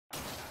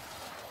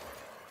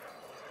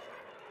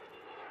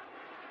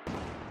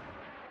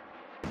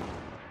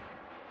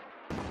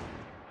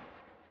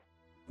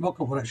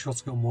Welcome to Retro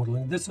Scale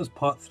Modelling. This is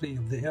part 3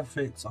 of the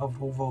Airfix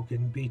Avro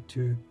Vulcan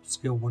B.2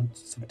 Scale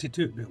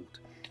 172 build.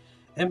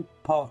 In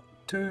part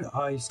 2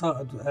 I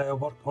started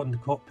work on the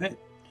cockpit.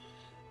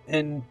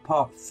 In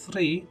part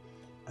 3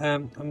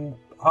 I'm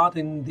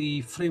adding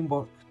the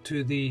framework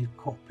to the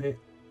cockpit,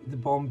 the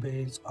bomb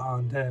bays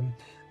and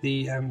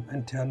the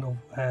internal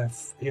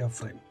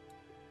airframe.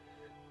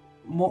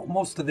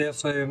 Most of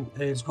this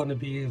is going to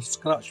be a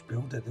scratch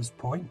build at this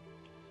point.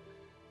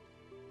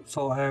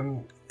 So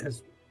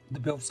the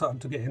build's starting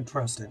to get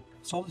interesting.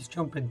 So let's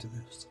jump into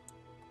this.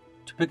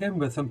 To begin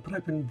with, I'm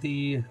prepping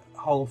the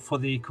hull for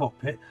the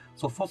cockpit.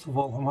 So first of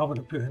all, I'm having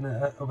to put in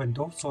a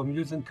window. So I'm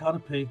using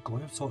canopy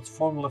glue. So it's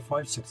Formula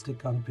 560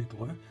 canopy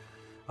glue.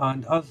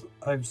 And as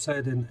I've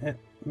said in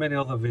many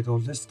other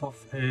videos, this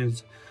stuff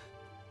is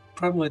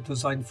primarily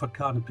designed for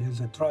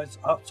canopies. It dries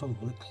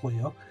absolutely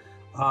clear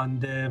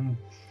and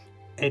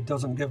it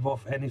doesn't give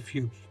off any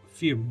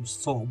fumes,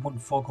 so it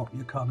won't fog up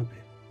your canopy.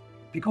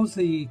 Because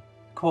the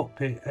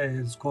cockpit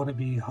is going to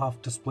be half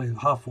display,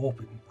 half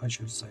open I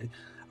should say,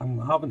 I'm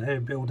having to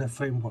build a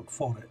framework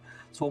for it.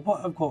 So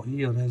what I've got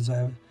here is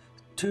a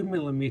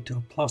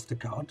 2mm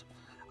plastic card,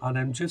 and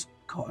I'm just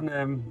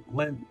cutting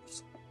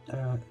lengths,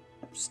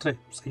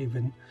 strips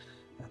even.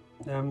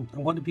 I'm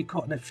going to be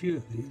cutting a few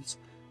of these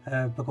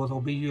because I'll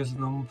be using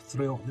them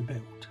throughout the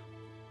build.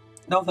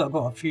 Now that I've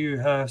got a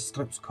few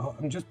strips cut,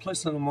 I'm just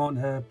placing them on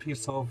a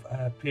piece of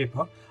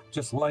paper,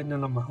 just lining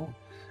them out.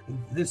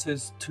 This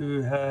is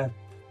to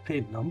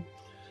paint them.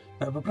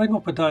 If I bring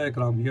up a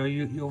diagram here,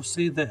 you'll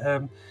see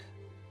that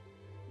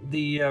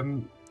the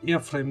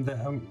airframe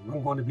that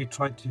I'm going to be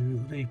trying to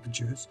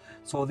reproduce.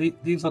 So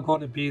these are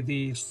going to be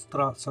the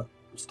struts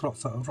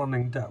that are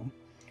running down.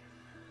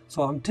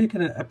 So I'm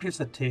taking a piece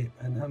of tape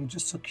and I'm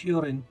just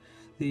securing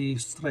the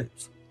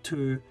strips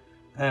to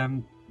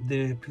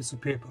the piece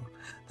of paper.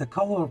 The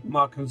colour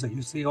markings that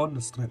you see on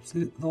the strips,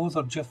 those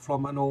are just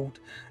from an old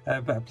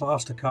bit of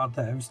plastic card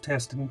that I was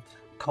testing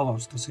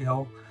colours to see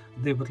how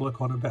they would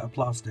look on a bit of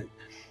plastic.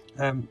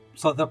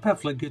 So they're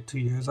perfectly good to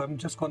use. I'm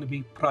just going to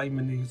be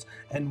priming these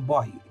in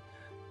white.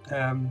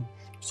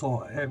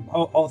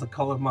 All the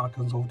colour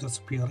markings will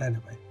disappear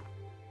anyway.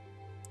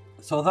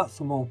 So that's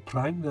them all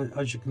primed.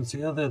 As you can see,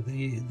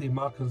 the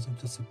markings have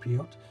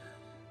disappeared.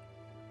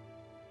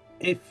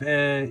 If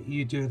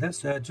you do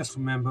this, just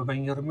remember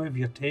when you remove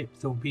your tape,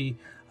 there'll be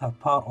a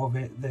part of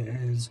it that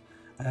is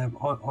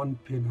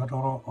unpainted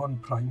or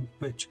unprimed,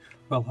 which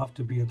will have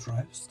to be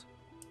addressed.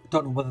 I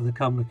don't know whether the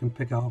camera can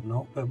pick it up or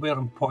not, but where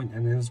I'm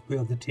pointing is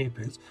where the tape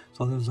is,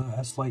 so there's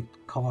a slight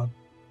colour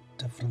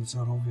difference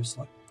there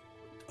obviously.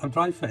 I'm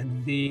dry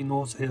fitting the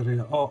nose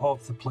area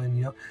of the plane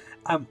here.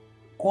 I'm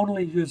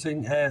only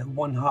using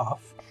 1/2,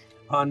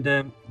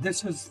 and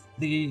this is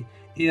the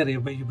area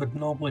where you would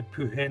normally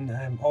put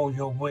in all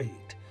your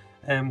weight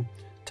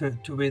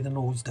to weigh the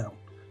nose down.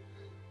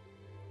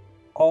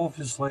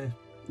 Obviously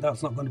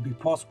that's not going to be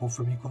possible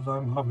for me because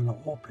I'm having it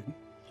open,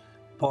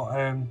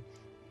 but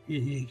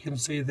you can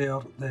see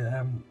there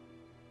that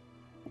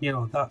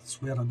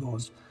that's where it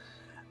goes.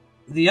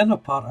 The inner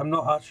part I'm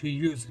not actually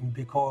using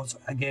because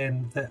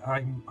again that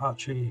I'm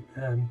actually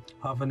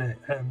having it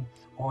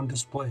on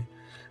display.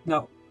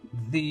 Now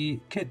the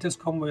kit does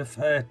come with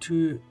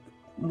 2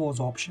 nose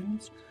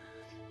options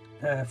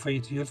for you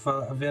to use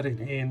for a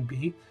variant A and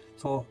B,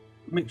 so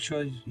make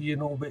sure you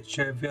know which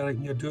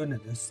variant you're doing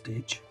at this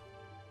stage.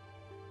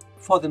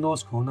 For the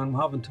nose cone I'm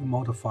having to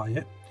modify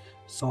it,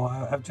 so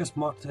I've just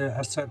marked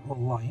a central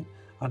line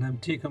and I'm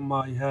taking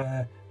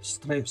my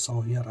straight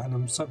saw here and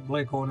I'm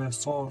simply going to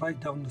saw right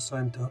down the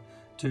centre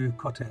to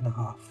cut it in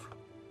half.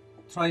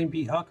 Try and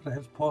be accurate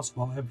as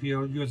possible if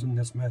you're using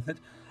this method.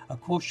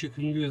 Of course you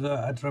can use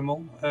a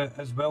Dremel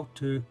as well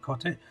to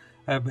cut it,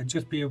 but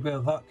just be aware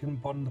that can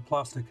burn the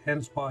plastic,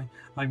 hence why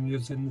I'm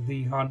using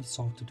the hand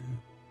saw to do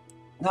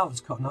it. Now it's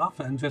cut in half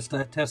and just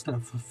testing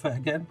it for fit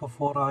again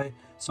before I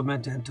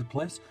cement it into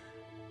place.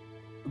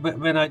 But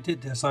when I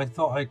did this I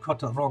thought I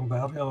cut it wrong,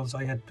 but I realised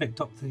I had picked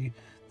up the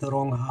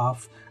wrong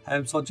half,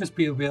 so just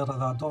be aware of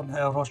that. Don't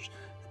rush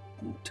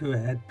to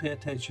ahead, pay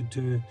attention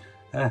to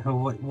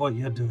what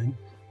you're doing.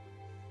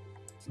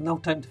 It's now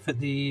time to fit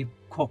the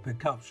cockpit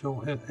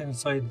capsule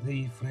inside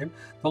the frame.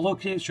 The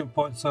location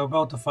points are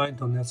well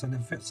defined on this and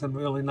it fits in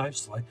really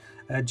nicely.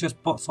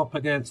 Just butts up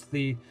against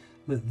the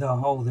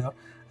hull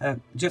there.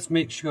 Just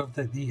make sure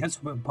that the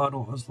instrument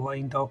panel is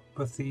lined up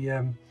with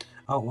the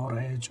outer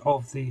edge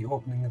of the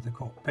opening of the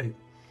cockpit,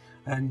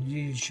 and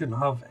you shouldn't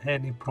have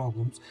any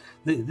problems.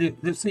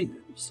 The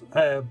seats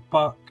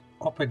back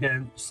up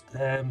against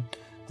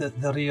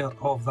the rear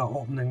of that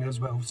opening as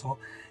well, so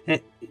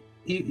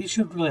you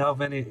shouldn't really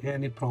have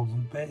any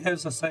problem, but it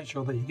is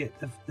essential that you get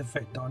the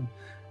fit done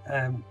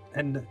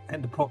in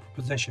the proper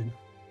position.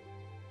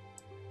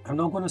 I'm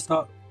now going to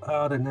start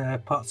adding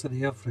parts of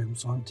the airframe,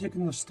 so I'm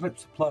taking the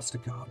strips of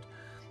plastic card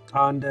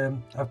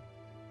and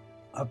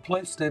I've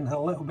placed in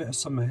a little bit of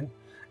cement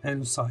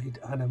inside,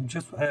 and I'm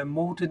just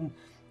moulding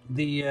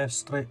the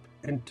strip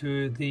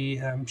into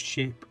the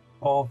shape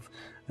of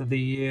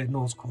the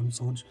nose cone.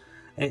 So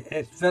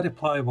It's very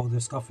pliable,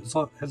 this stuff. As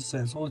I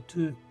said, it's only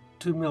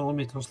 2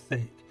 millimeters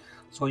thick,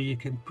 so you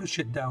can push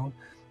it down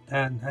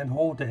and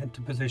hold it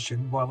into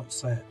position while it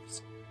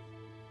sets.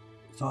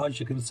 So as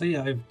you can see,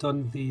 I've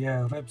done the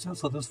ribs there,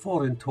 so there's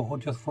 4 in total,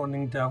 just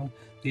running down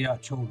the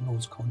actual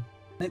nose cone.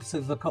 Next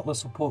is a couple of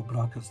support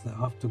brackets that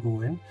have to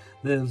go in.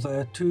 There's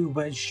 2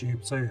 wedge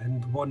shapes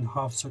and 1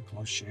 half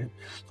circular shape.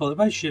 So the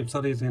wedge shapes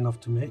are easy enough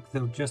to make.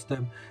 They're just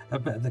a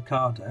bit of the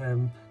card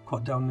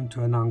cut down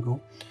into an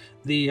angle.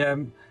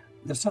 The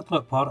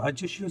circular part, I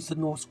just used the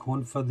nose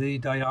cone for the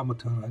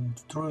diameter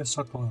and drew a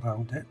circle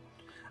around it.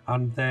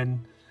 And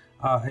then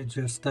I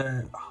just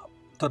done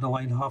a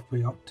line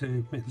halfway up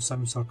to make the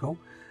semicircle,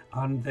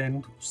 and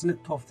then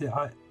snipped off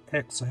the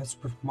excess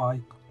with my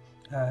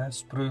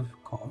sprue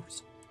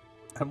cutters.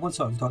 And once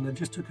that was done, I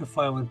just took a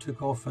file and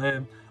took off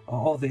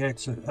all the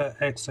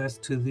excess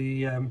to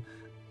the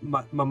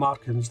my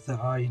markings that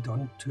I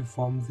done to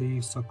form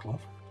the circular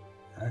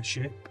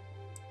shape.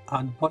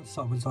 And once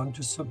that was done,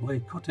 just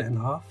simply cut it in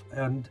half,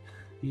 and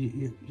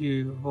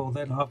you will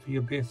then have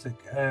your basic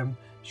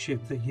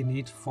shape that you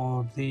need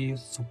for the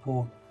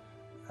support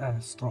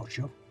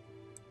structure.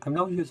 I'm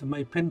now using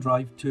my pin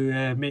drive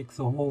to make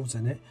the holes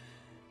in it.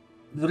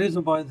 The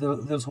reason why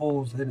there's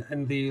holes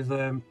in these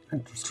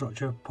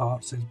infrastructure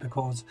parts is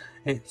because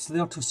it's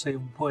there to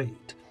save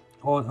weight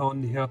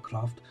on the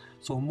aircraft.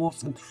 So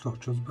most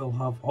infrastructures will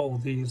have all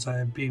these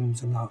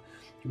beams and that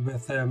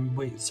with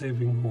weight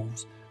saving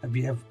holes, if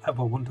you have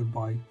ever wondered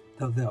why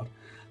they're there.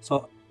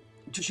 So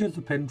just use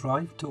the pin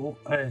drive to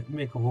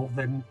make a hole,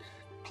 then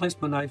place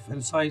my knife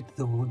inside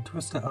the hole and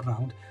twist it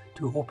around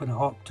to open it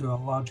up to a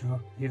larger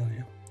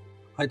area.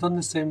 I've done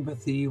the same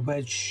with the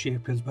wedge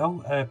shape as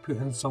well, put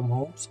in some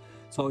holes,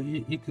 so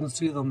you can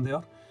see them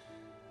there.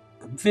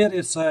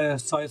 Various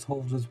size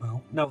holes as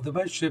well. Now the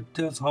wedge shape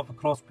does have a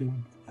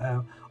crossbeam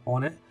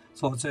on it,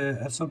 so it's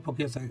a simple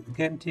case of,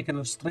 again, taking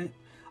a strip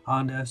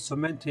and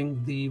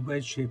cementing the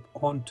wedge shape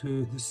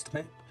onto the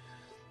strip.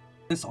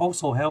 This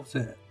also helps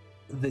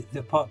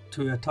the part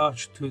to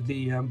attach to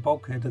the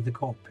bulkhead of the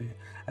cockpit.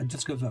 It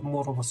just gives it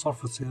more of a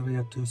surface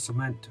area to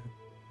cement to.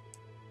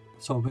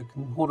 So we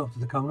can hold up to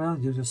the camera,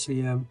 you just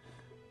see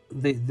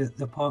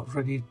the part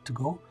ready to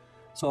go.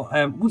 So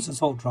once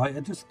it's all dry, I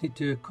just need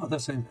to cut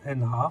this in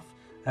half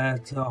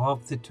to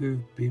have the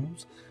 2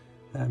 beams.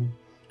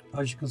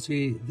 As you can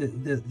see,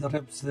 the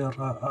ribs there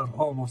are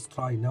almost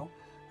dry now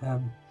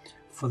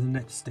for the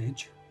next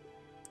stage.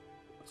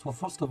 So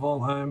first of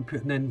all, I'm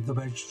putting in the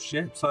wedge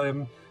shapes.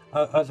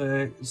 As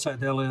I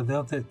said earlier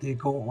there, that they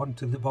go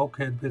onto the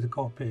bulkhead where the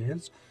cockpit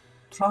is.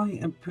 Try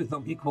and put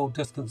them equal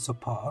distance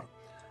apart,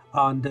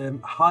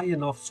 and high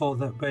enough so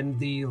that when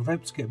the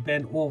ribs get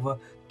bent over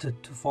to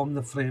form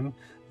the frame,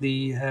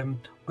 the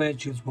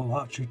wedges will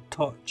actually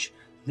touch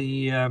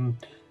the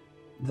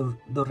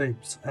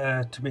ribs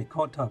to make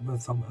contact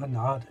with them and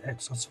add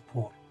extra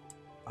support.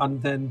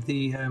 And then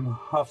the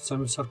half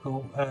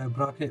semicircle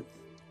bracket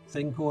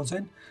thing goes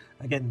in.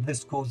 Again,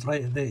 this goes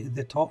right at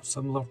the top,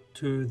 similar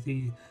to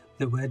the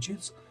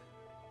wedges.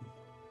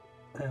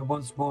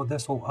 Once more,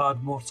 this will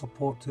add more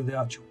support to the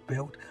actual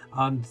build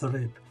and the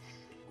rib.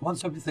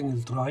 Once everything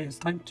is dry, it's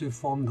time to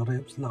form the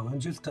ribs. Now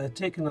I'm just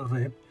taking a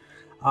rib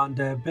and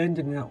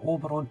bending it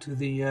over onto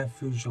the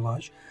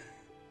fuselage,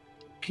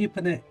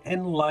 keeping it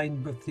in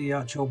line with the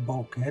actual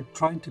bulkhead,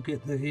 trying to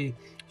get the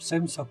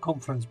same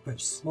circumference but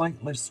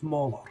slightly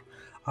smaller,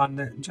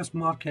 and just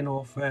marking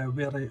off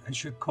where I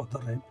should cut the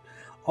rib.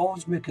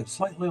 Always make it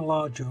slightly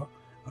larger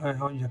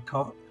on your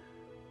cut,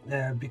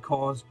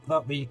 because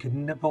that way you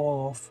can nibble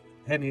off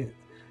any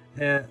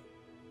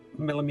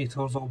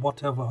millimeters or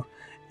whatever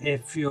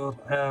if you're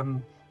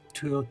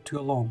too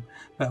long.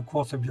 But of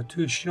course, if you're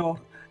too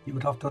short, you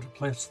would have to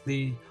replace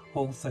the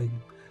whole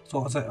thing.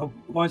 So it's a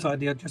wise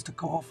idea just to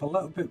cut off a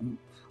little bit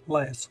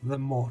less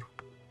than more.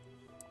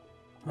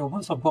 Now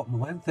once I've got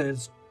my length,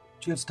 it's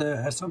just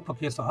a simple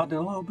case of adding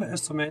a little bit of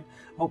cement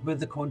up where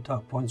the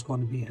contact point's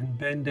going to be and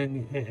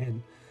bending it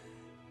in.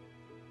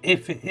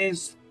 If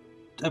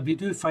you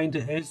do find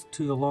it is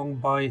too long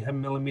by a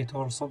millimeter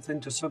or something,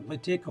 just simply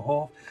take it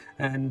off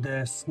and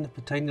snip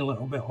a tiny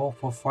little bit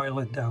off or file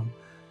it down.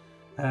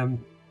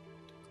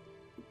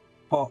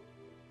 But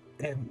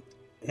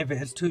if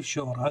it is too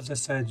short, as I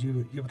said,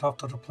 you would have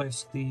to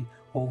replace the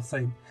whole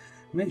thing.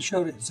 Make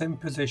sure it's in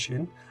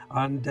position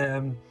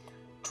and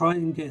try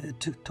and get it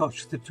to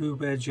touch the 2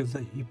 wedges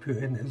that you put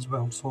in as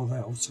well, so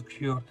that will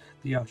secure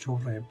the actual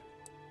rib.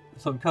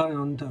 So I'm carrying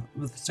on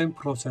with the same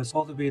process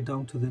all the way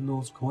down to the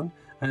nose cone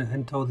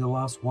until the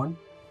last one.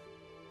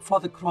 For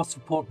the cross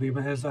support beam,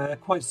 it is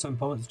quite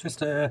simple. It's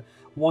just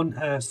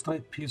one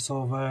straight piece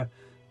of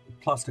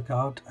plastic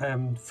art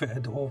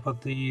fitted over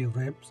the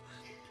ribs.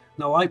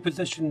 Now I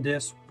positioned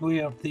this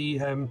where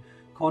the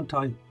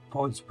contact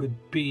points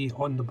would be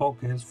on the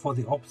bulkheads for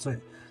the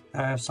opposite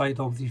side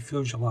of the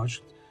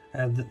fuselage,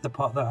 the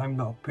part that I'm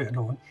not putting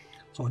on.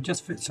 So it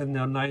just fits in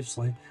there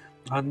nicely,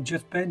 and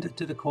just bend it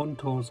to the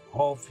contours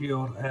of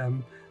your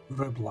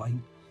rib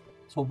line.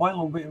 So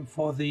while I'm waiting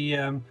for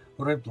the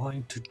red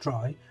line to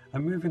dry,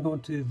 I'm moving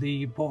on to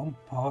the bottom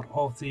part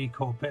of the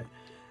cockpit,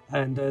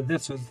 and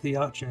this is the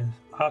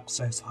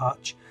access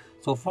hatch.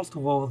 So first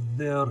of all,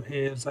 there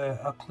is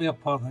a clear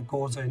part that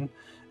goes in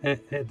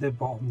at the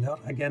bottom there.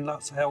 Again,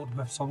 that's held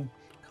with some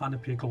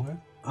canopy glue,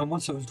 and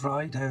once it was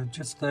dried,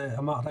 just a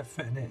matter of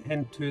fitting it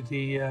into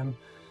the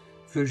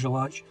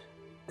fuselage.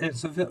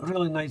 It's a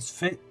really nice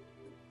fit.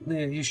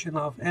 You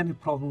shouldn't have any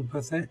problem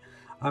with it.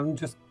 I'm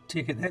just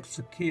taking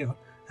extra care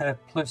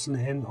placing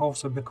it in,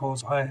 also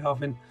because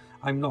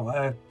I'm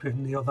not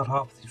putting the other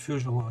half of the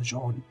fuselage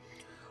on.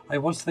 I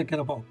was thinking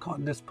about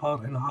cutting this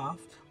part in half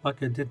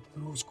like I did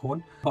the nose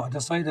cone, but I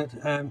decided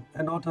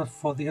in order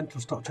for the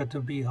infrastructure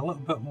to be a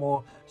little bit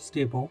more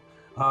stable,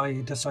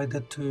 I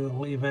decided to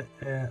leave it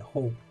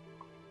whole.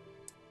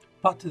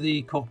 Back to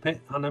the cockpit,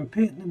 and I'm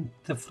painting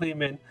the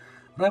frame in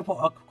Rebel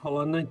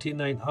Aquacolor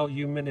 99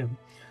 aluminium.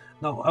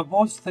 Now I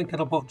was thinking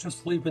about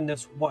just leaving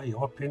this white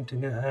or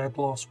painting it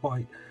gloss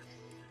white,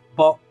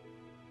 but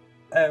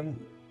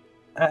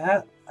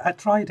I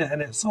tried it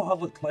and it sort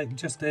of looked like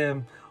just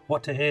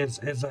what it is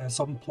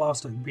some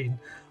plastic being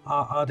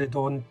added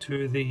on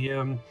to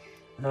the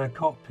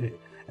cockpit.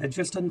 It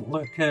just didn't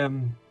look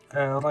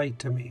right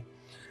to me,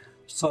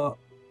 so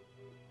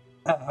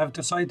I've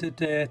decided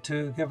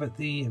to give it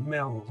the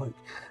metal look.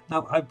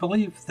 Now I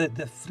believe that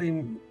the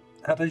frame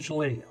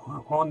originally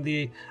on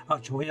the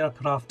actual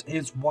aircraft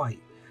is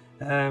white,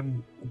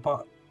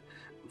 but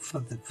for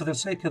the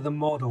sake of the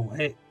model,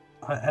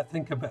 I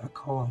think a bit of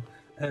colour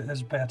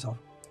is better.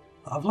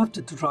 I've left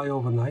it to dry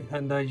overnight,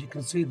 and you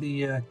can see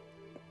the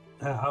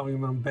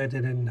aluminium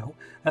bedded in now.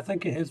 I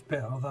think it is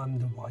better than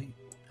the white.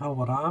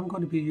 However, I'm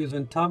going to be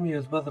using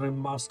Tamiya's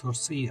Weathering Master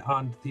C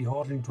and the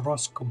orange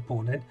rust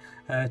component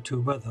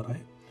to weather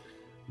it.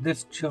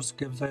 This just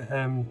gives it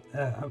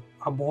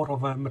a more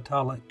of a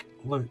metallic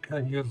look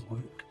and use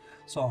look.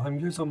 So I'm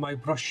using my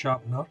brush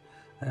sharpener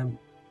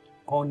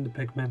on the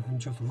pigment and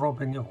just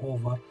rubbing it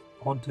over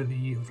onto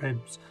the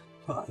ribs.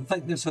 So I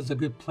think this is a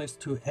good place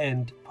to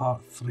end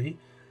part 3.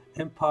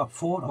 In part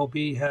 4 I'll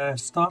be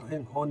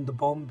starting on the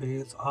bomb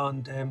bays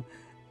and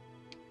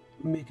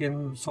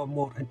making some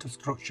more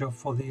infrastructure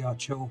for the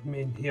actual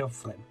main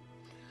airframe.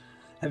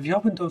 If you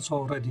haven't done so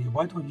already,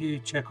 why don't you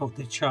check out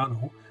the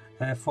channel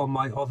for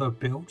my other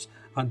builds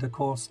and of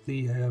course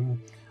the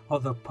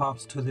other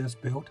parts to this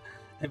build.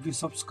 If you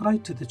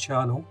subscribe to the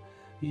channel,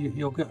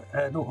 you'll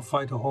get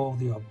notified of all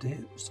the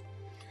updates.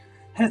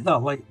 Hit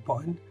that like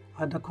button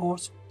and of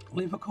course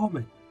leave a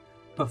comment.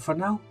 But for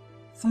now,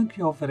 thank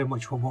you all very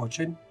much for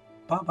watching.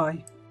 Bye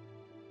bye.